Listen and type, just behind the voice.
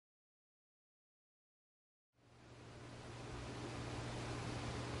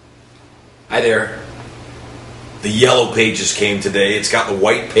Hi there. The yellow pages came today. It's got the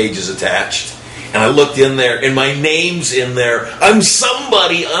white pages attached. And I looked in there, and my name's in there. I'm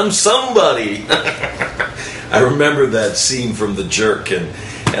somebody. I remember that scene from The Jerk, and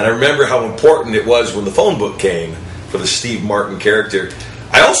I remember how important it was when the phone book came for the Steve Martin character.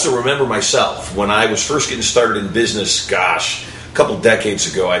 I also remember myself, when I was first getting started in business, a couple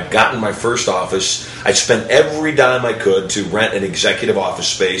decades ago. I'd gotten my first office. I spent every dime I could to rent an executive office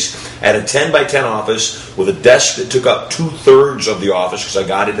space. I had a 10 by 10 office with a desk that took up 2/3 of the office because I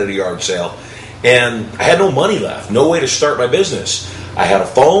got it at a yard sale. And I had no money left, no way to start my business. I had a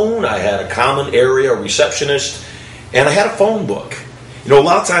phone, I had a common area receptionist, and I had a phone book. You know, a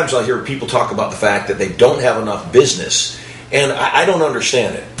lot of times I'll hear people talk about the fact that they don't have enough business, and I don't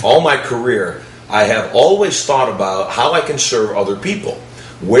understand it. All my career, I have always thought about how I can serve other people.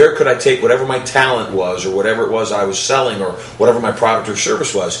 Where could I take whatever my talent was, or whatever it was I was selling, or whatever my product or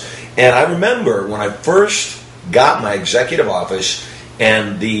service was. And I remember when I first got my executive office,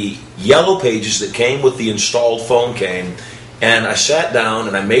 and the yellow pages that came with the installed phone came, and I sat down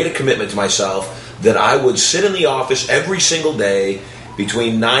and I made a commitment to myself that I would sit in the office every single day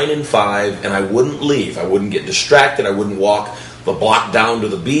between 9 and 5, and I wouldn't leave. I wouldn't get distracted. I wouldn't walk the block down to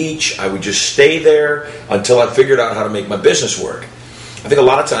the beach. I would just stay there until I figured out how to make my business work. I think a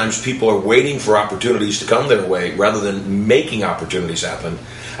lot of times people are waiting for opportunities to come their way rather than making opportunities happen.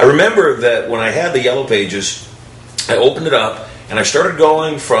 I remember that when I had the yellow pages, I opened it up and I started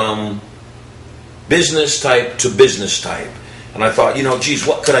going from business type to business type. And I thought, geez,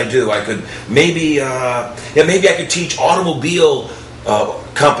 what could I do? I could maybe I could teach automobile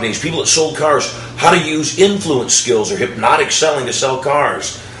companies, people that sold cars, how to use influence skills or hypnotic selling to sell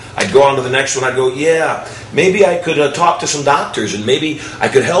cars. I'd go on to the next one. I'd go, maybe I could talk to some doctors, and maybe I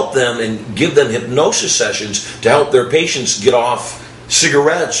could help them and give them hypnosis sessions to help their patients get off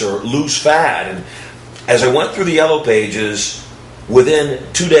cigarettes or lose fat. And as I went through the yellow pages, within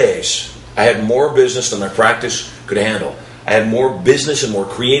 2 days, I had more business than my practice could handle. I had more business and more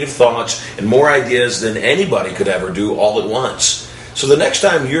creative thoughts and more ideas than anybody could ever do all at once. So the next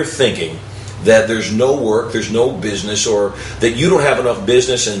time you're thinking that there's no work, there's no business, or that you don't have enough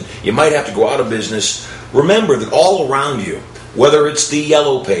business and you might have to go out of business, remember that all around you, whether it's the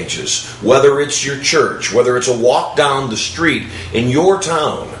yellow pages, whether it's your church, whether it's a walk down the street in your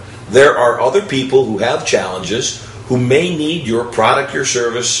town, there are other people who have challenges, who may need your product, your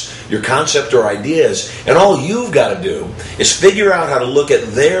service, your concept, or ideas. And all you've got to do is figure out how to look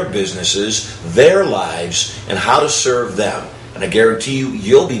at their businesses, their lives, and how to serve them. And I guarantee you,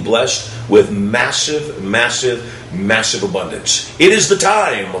 you'll be blessed with massive, massive, massive abundance. It is the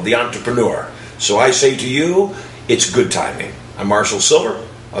time of the entrepreneur. So I say to you, it's good timing. I'm Marshall Sylver.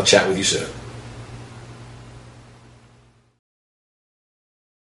 I'll chat with you soon.